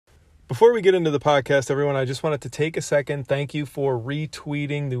Before we get into the podcast, everyone, I just wanted to take a second. Thank you for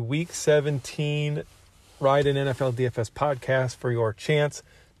retweeting the Week 17 Ride in NFL DFS podcast for your chance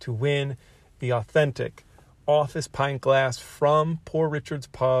to win the authentic office pint glass from Poor Richard's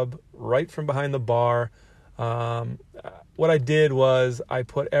Pub, right from behind the bar. What I did was I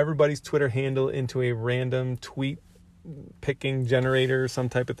put everybody's Twitter handle into a random tweet picking generator, some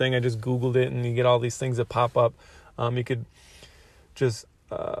type of thing. I just Googled it, and you get all these things that pop up. You could just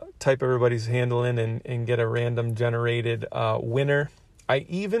type everybody's handle in and get a random generated winner. I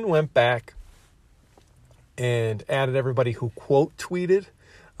even went back and added everybody who quote tweeted.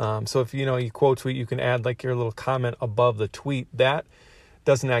 So if you quote tweet, you can add like your little comment above the tweet. That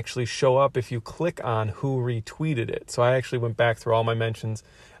doesn't actually show up if you click on who retweeted it. So I actually went back through all my mentions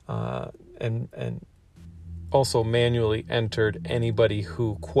and also manually entered anybody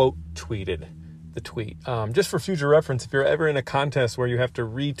who quote tweeted the tweet. Just for future reference, if you're ever in a contest where you have to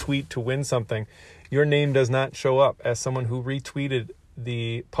retweet to win something, your name does not show up as someone who retweeted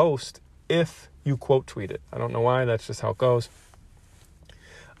the post if you quote tweet it. I don't know why, that's just how it goes.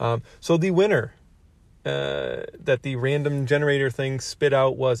 So the winner that the random generator thing spit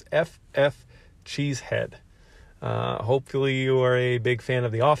out was FF Cheesehead. Hopefully you are a big fan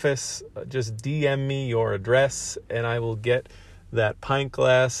of The Office. Just DM me your address and I will get that pint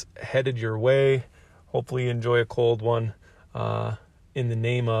glass headed your way. Hopefully you enjoy a cold one in the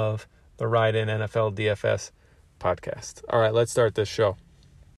name of the Ride in NFL DFS podcast. All right, let's start this show.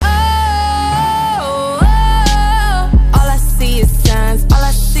 All I see is signs. All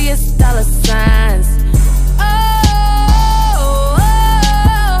I see is dollar signs.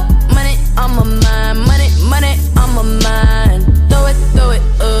 Money on my mind. Money on my mind. Throw it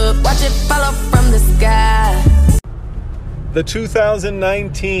up. Watch it fall from the sky. The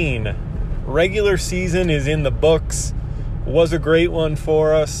 2019 regular season is in the books. Was a great one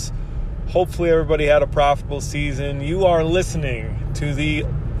for us. Hopefully everybody had a profitable season. You are listening to the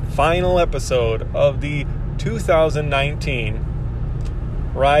final episode of the 2019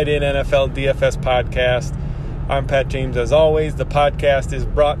 Ride in NFL DFS podcast. I'm Pat James as always. The podcast is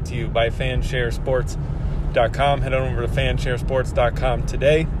brought to you by fansharesports.com. Head on over to fansharesports.com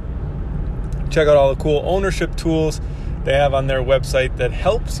today. Check out all the cool ownership tools they have on their website that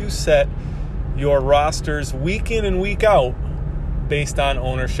helps you set your rosters week in and week out based on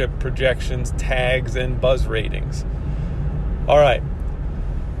ownership projections, tags, and buzz ratings. All right.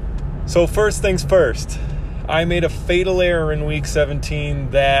 So first things first, I made a fatal error in week 17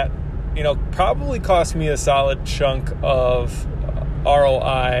 that, probably cost me a solid chunk of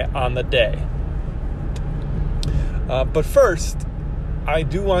ROI on the day. But first, I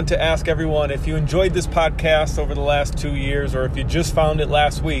do want to ask everyone, if you enjoyed this podcast over the last 2 years, or if you just found it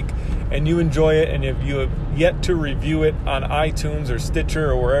last week and you enjoy it, and if you have yet to review it on iTunes or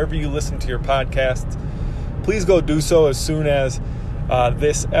Stitcher or wherever you listen to your podcasts, please go do so as soon as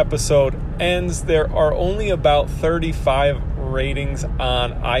this episode ends. There are only about 35 ratings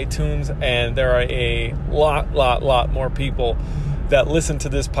on iTunes, and there are a lot more people that listen to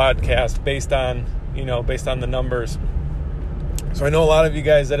this podcast based on the numbers. So I know a lot of you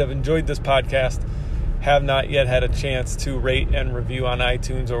guys that have enjoyed this podcast have not yet had a chance to rate and review on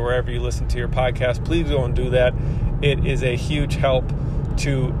iTunes or wherever you listen to your podcast. Please go and do that. It is a huge help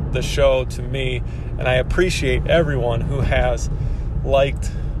to the show, to me, and I appreciate everyone who has liked,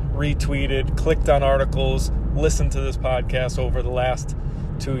 retweeted, clicked on articles, listened to this podcast over the last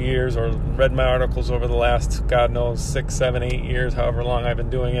 2 years, or read my articles over the last, God knows, 6, 7, 8 years, however long I've been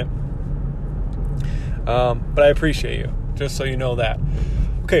doing it. But I appreciate you. Just so you know that.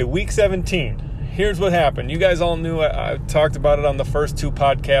 Okay, week 17. Here's what happened. You guys all knew I talked about it on the first 2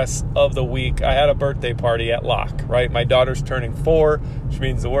 podcasts of the week. I had a birthday party at Lock, right? My daughter's turning 4, which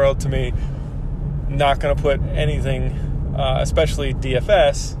means the world to me. Not going to put anything, especially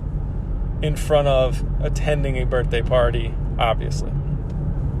DFS, in front of attending a birthday party, obviously.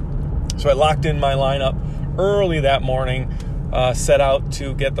 So I locked in my lineup early that morning. Set out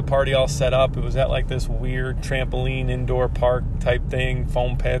to get the party all set up. It was at like this weird trampoline indoor park type thing,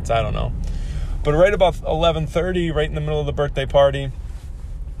 foam pits, I don't know. But right about 11:30, right in the middle of the birthday party,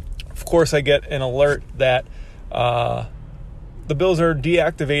 of course I get an alert that the Bills are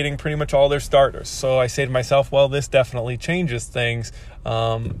deactivating pretty much all their starters. So I say to myself, well, this definitely changes things.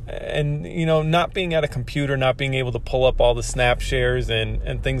 And, not being at a computer, not being able to pull up all the snap shares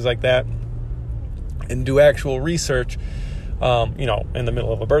and things like that and do actual research, in the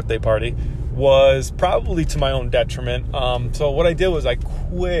middle of a birthday party, was probably to my own detriment. So what I did was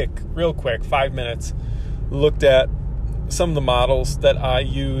real quick, 5 minutes, looked at some of the models that I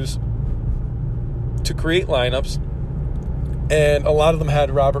use to create lineups And a lot of them had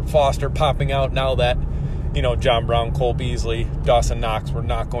Robert Foster popping out now that, John Brown, Cole Beasley, Dawson Knox were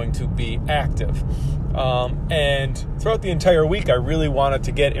not going to be active. And throughout the entire week, I really wanted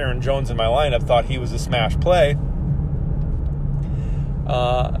to get Aaron Jones in my lineup, thought he was a smash play.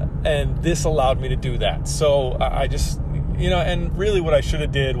 And this allowed me to do that. So I just, and really what I should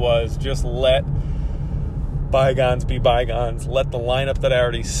have did was just let bygones be bygones, let the lineup that I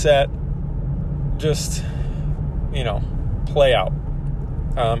already set just, play out.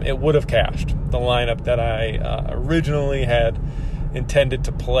 It would have cashed. The lineup that I originally had intended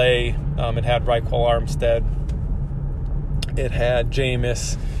to play, it had Ryquell Armstead, it had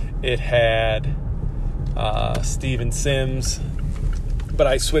Jameis, it had Steven Sims, but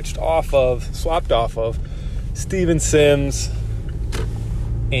I swapped off of Steven Sims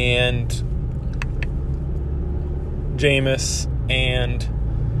and Jameis and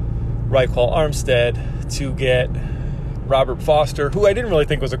Ryquell Armstead to get Robert Foster, who I didn't really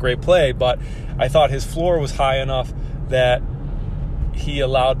think was a great play, but I thought his floor was high enough that he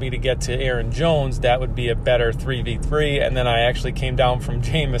allowed me to get to Aaron Jones. That would be a better 3v3, and then I actually came down from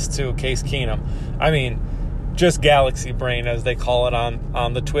Jameis to Case Keenum. I mean, just galaxy brain, as they call it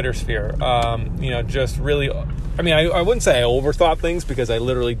on the Twitter sphere. Just really, I wouldn't say I overthought things because I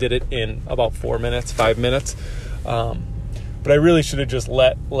literally did it in about 5 minutes. But I really should have just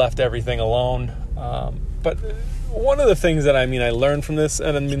left everything alone. But one of the things that I learned from this,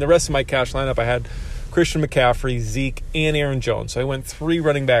 and the rest of my cash lineup, I had Christian McCaffrey, Zeke, and Aaron Jones. So I went 3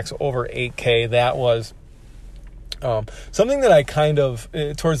 running backs over 8K. That was something that I kind of,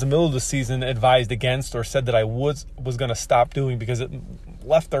 towards the middle of the season, advised against or said that I was going to stop doing because it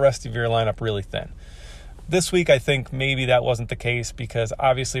left the rest of your lineup really thin. This week, I think maybe that wasn't the case because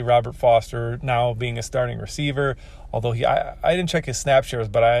obviously Robert Foster now being a starting receiver, although I didn't check his snap shares,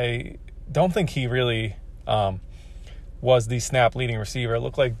 but I don't think he really was the snap leading receiver. It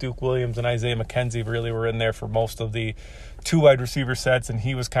looked like Duke Williams and Isaiah McKenzie really were in there for most of the 2 wide receiver sets, and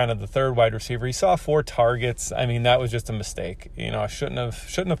he was kind of the 3rd wide receiver. He saw 4 targets. That was just a mistake. I shouldn't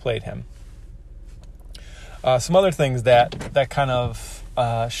have played him. Some other things that kind of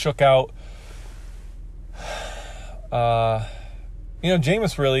shook out.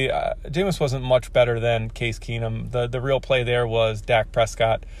 Jameis wasn't much better than Case Keenum. The real play there was Dak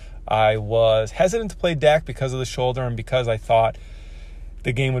Prescott. I was hesitant to play Dak because of the shoulder and because I thought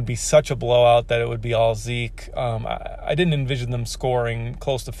the game would be such a blowout that it would be all Zeke. I didn't envision them scoring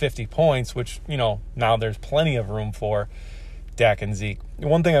close to 50 points, which, now there's plenty of room for Dak and Zeke.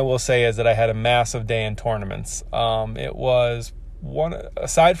 One thing I will say is that I had a massive day in tournaments. It was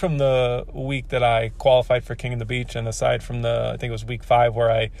aside from the week that I qualified for King of the Beach and aside from I think it was week 5 where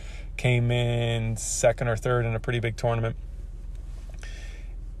I came in 2nd or 3rd in a pretty big tournament,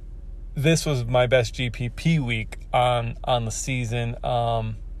 this was my best GPP week on the season.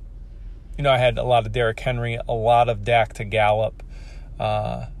 I had a lot of Derrick Henry, a lot of Dak to Gallup.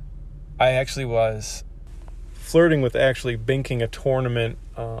 I actually was flirting with actually binking a tournament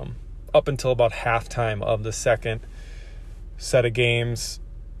up until about halftime of the second set of games.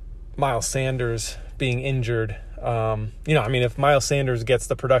 Miles Sanders being injured. If Miles Sanders gets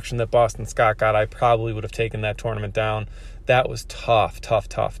the production that Boston Scott got, I probably would have taken that tournament down. That was tough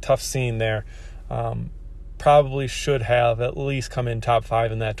scene there. Probably should have at least come in top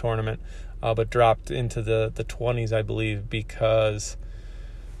 5 in that tournament, but dropped into the 20s, I believe, because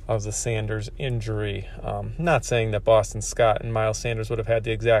of the Sanders injury. Not saying that Boston Scott and Miles Sanders would have had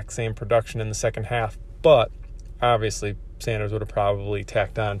the exact same production in the second half, but obviously Sanders would have probably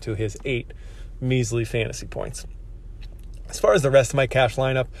tacked on to his 8 measly fantasy points. As far as the rest of my cash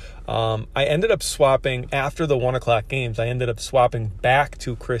lineup, I ended up swapping after the 1 o'clock games. I ended up swapping back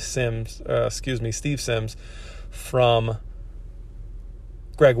to Steve Sims from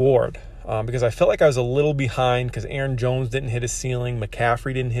Greg Ward because I felt like I was a little behind because Aaron Jones didn't hit his ceiling,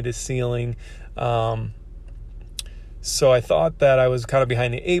 McCaffrey didn't hit his ceiling. So I thought that I was kind of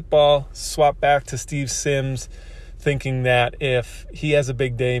behind the 8 ball. Swapped back to Steve Sims, thinking that if he has a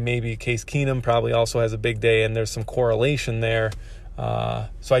big day, maybe Case Keenum probably also has a big day, and there's some correlation there. So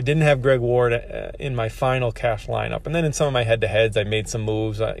I didn't have Greg Ward in my final cash lineup. And then in some of my head-to-heads, I made some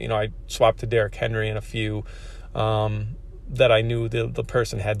moves. I swapped to Derrick Henry in a few that I knew the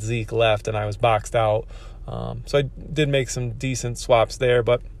person had Zeke left, and I was boxed out. So I did make some decent swaps there.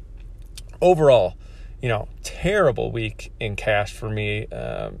 But overall, terrible week in cash for me.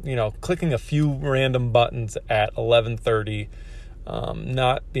 Clicking a few random buttons at 11:30,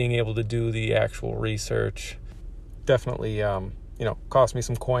 not being able to do the actual research, definitely, cost me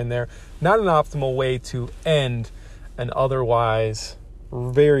some coin there. Not an optimal way to end an otherwise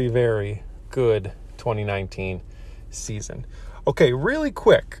very, very good 2019. season. Okay, really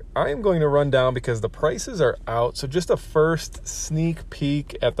quick, I am going to run down because the prices are out. So just a first sneak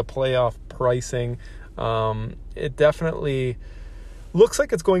peek at the playoff pricing. It definitely looks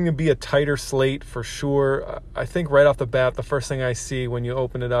like it's going to be a tighter slate for sure. I think right off the bat, the first thing I see when you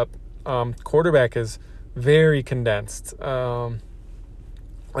open it up, quarterback is very condensed.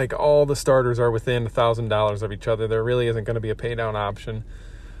 Like all the starters are within $1,000 of each other. There really isn't going to be a pay down option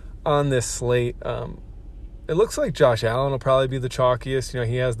on this slate. It looks like Josh Allen will probably be the chalkiest.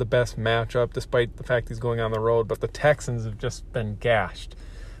 He has the best matchup despite the fact he's going on the road, but the Texans have just been gashed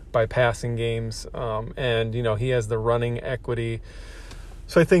by passing games. And he has the running equity.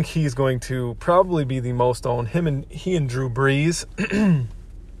 So I think he's going to probably be the most owned. He and Drew Brees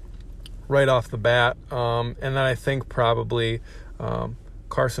right off the bat. And then I think probably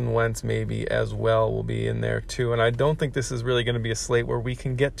Carson Wentz maybe as well will be in there too. And I don't think this is really going to be a slate where we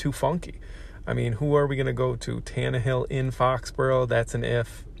can get too funky. I mean, who are we going to go to? Tannehill in Foxborough, that's an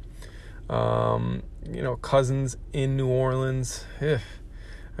if. Cousins in New Orleans.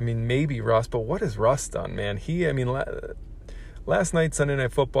 I mean, maybe Russ, but what has Russ done, man? Last night, Sunday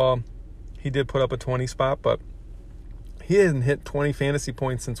Night Football, he did put up a 20 spot, but he hasn't hit 20 fantasy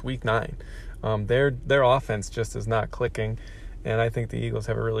points since week 9. Their offense just is not clicking, and I think the Eagles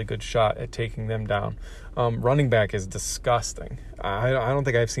have a really good shot at taking them down. Running back is disgusting. I don't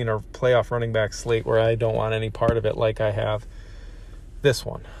think I've seen a playoff running back slate where I don't want any part of it like I have this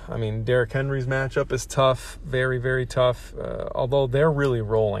one. I mean, Derrick Henry's matchup is tough, very, very tough, although they're really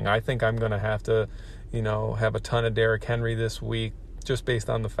rolling. I think I'm going to have to, have a ton of Derrick Henry this week just based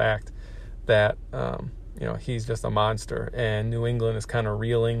on the fact that, he's just a monster, and New England is kind of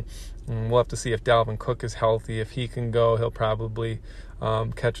reeling. And we'll have to see if Dalvin Cook is healthy. If he can go, he'll probably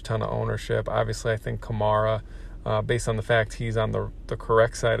catch a ton of ownership. Obviously, I think Kamara, based on the fact he's on the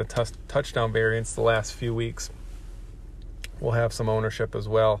correct side of touchdown variance the last few weeks, will have some ownership as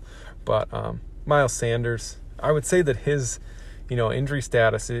well. But Miles Sanders, I would say that his, injury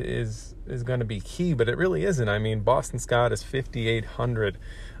status is going to be key, but it really isn't. I mean, Boston Scott is 5,800.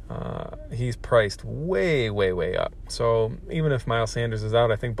 He's priced way, way, way up. So even if Miles Sanders is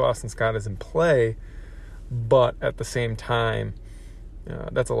out, I think Boston Scott is in play. But at the same time,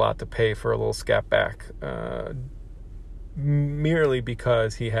 that's a lot to pay for a little scat back, merely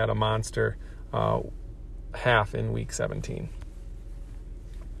because he had a monster half in week 17.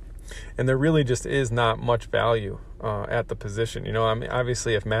 And there really just is not much value at the position. I mean,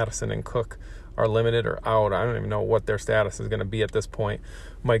 obviously if Madison and Cook are limited or out, I don't even know what their status is going to be at this point.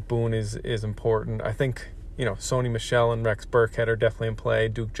 Mike Boone is important. I think, Sony Michel and Rex Burkhead are definitely in play.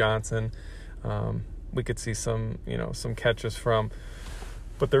 Duke Johnson, we could see some catches from.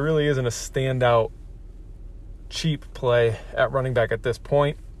 But there really isn't a standout cheap play at running back at this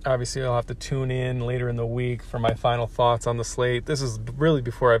point. Obviously, I'll have to tune in later in the week for my final thoughts on the slate. This is really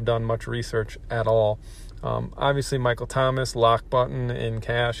before I've done much research at all. Obviously, Michael Thomas, lock button in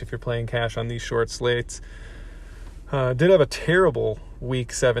cash if you're playing cash on these short slates. Did have a terrible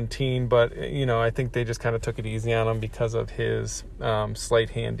week 17, but, I think they just kind of took it easy on him because of his slight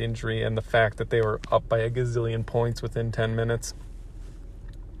hand injury and the fact that they were up by a gazillion points within 10 minutes.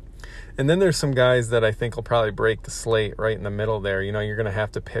 And then there's some guys that I think will probably break the slate right in the middle there. You're going to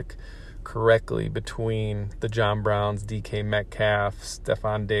have to pick correctly between the John Browns, DK Metcalf,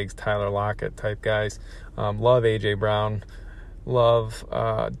 Stephon Diggs, Tyler Lockett type guys. Love A.J. Brown. Love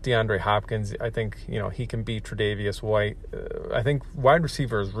DeAndre Hopkins. I think, he can beat Tre'Davious White. I think wide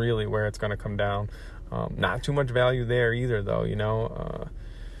receiver is really where it's going to come down. Not too much value there either, though.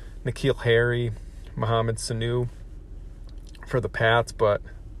 N'Keal Harry, Mohamed Sanu for the Pats, but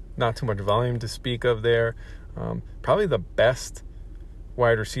not too much volume to speak of there. Probably the best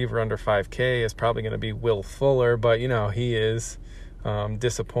wide receiver under 5K is probably going to be Will Fuller, but he is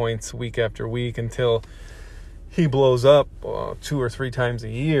disappoints week after week until he blows up 2 or 3 times a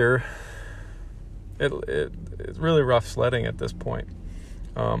year. It's really rough sledding at this point.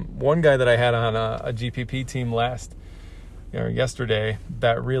 One guy that I had on a GPP team yesterday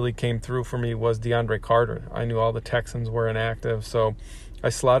that really came through for me was DeAndre Carter. I knew all the Texans were inactive, so I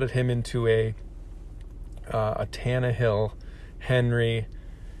slotted him into a Tannehill, Henry,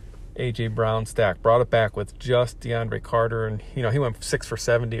 A.J. Brown stack. Brought it back with just DeAndre Carter, and he went 6 for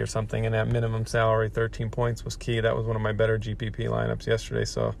 70 or something, and at minimum salary, 13 points was key. That was one of my better GPP lineups yesterday,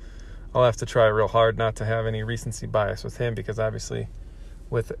 so I'll have to try real hard not to have any recency bias with him, because obviously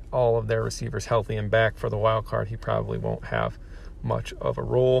with all of their receivers healthy and back for the wild card, he probably won't have much of a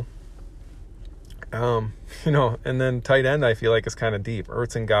role. And then tight end I feel like is kind of deep.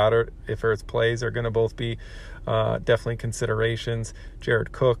 Ertz and Goddard, if Ertz plays, are going to both be definitely considerations.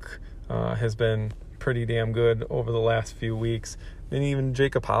 Jared Cook has been pretty damn good over the last few weeks. And even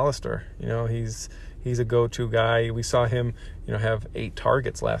Jacob Hollister, he's a go-to guy. We saw him, have 8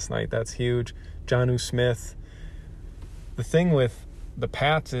 targets last night. That's huge. Jonnu Smith. The thing with the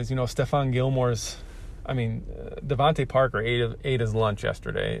Pats is, Stephon Gilmore's, Devontae Parker ate his lunch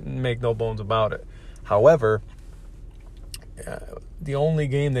yesterday. Make no bones about it. However, the only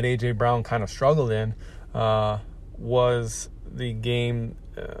game that A.J. Brown kind of struggled in was the game.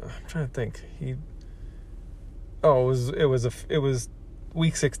 I'm trying to think. It was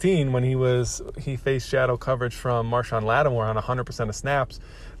week 16 when he faced shadow coverage from Marshawn Lattimore on 100% of snaps.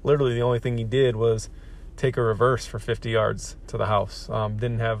 Literally, the only thing he did was take a reverse for 50 yards to the house.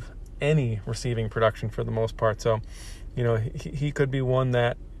 Didn't have any receiving production for the most part. So, he could be one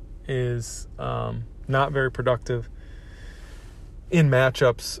that is not very productive in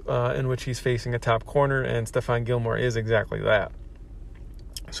matchups in which he's facing a top corner, and Stephon Gilmore is exactly that.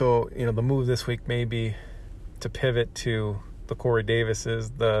 So, the move this week may be to pivot to the Corey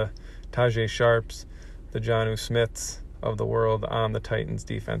Davises, the Tajay Sharps, the Jonnu Smiths of the world on the Titans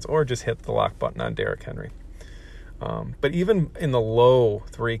defense, or just hit the lock button on Derrick Henry. But even in the low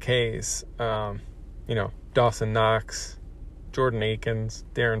 3Ks, Dawson Knox, Jordan Akins,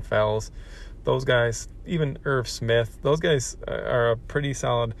 Darren Fells, those guys, even Irv Smith, those guys are a pretty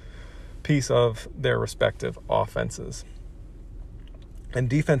solid piece of their respective offenses. And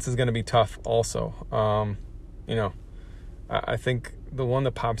defense is going to be tough also. I think the one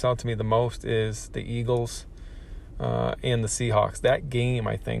that pops out to me the most is the Eagles and the Seahawks. That game,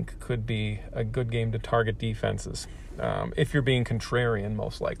 I think, could be a good game to target defenses. If you're being contrarian,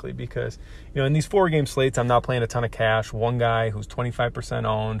 most likely, because, in these 4-game slates, I'm not playing a ton of cash. One guy who's 25%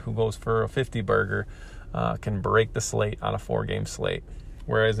 owned, who goes for a 50 burger, can break the slate on a 4-game slate.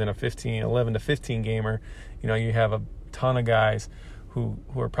 Whereas in a 11 to 15 gamer, you have a ton of guys who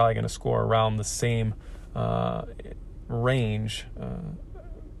are probably going to score around the same range,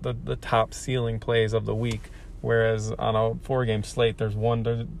 the top ceiling plays of the week. Whereas on a 4-game slate,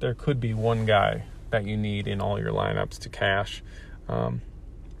 there could be one guy that you need in all your lineups to cash.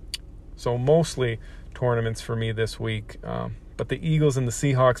 So mostly tournaments for me this week. But the Eagles and the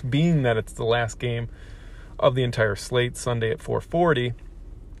Seahawks, being that it's the last game of the entire slate, Sunday at 4:40,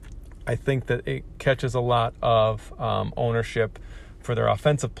 I think that it catches a lot of ownership for their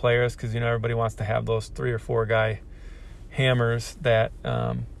offensive players, because everybody wants to have those 3 or 4 guy hammers that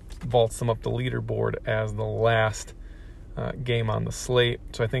vaults them up the leaderboard as the last game on the slate.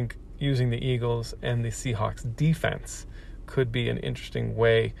 So I think using the Eagles and the Seahawks defense could be an interesting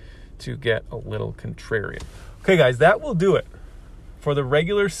way to get a little contrarian. Okay, guys, that will do it for the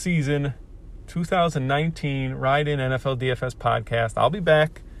regular season 2019 Ride In NFL DFS podcast. I'll be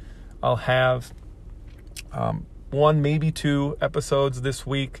back. I'll have 1, maybe 2 episodes this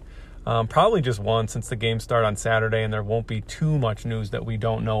week. Probably just 1, since the games start on Saturday and there won't be too much news that we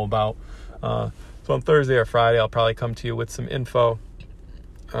don't know about. So on Thursday or Friday, I'll probably come to you with some info,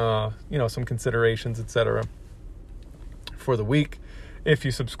 some considerations, etc. for the week. If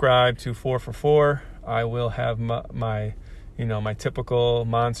you subscribe to 4 for 4, I will have my typical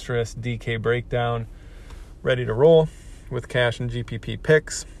monstrous DK breakdown ready to roll with cash and GPP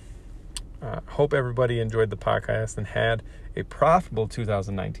picks. Hope everybody enjoyed the podcast and had a profitable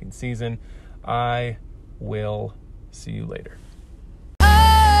 2019 season. I will see you later. All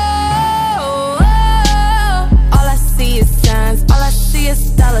I see is signs, all I see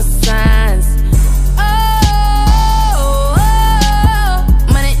is dollars.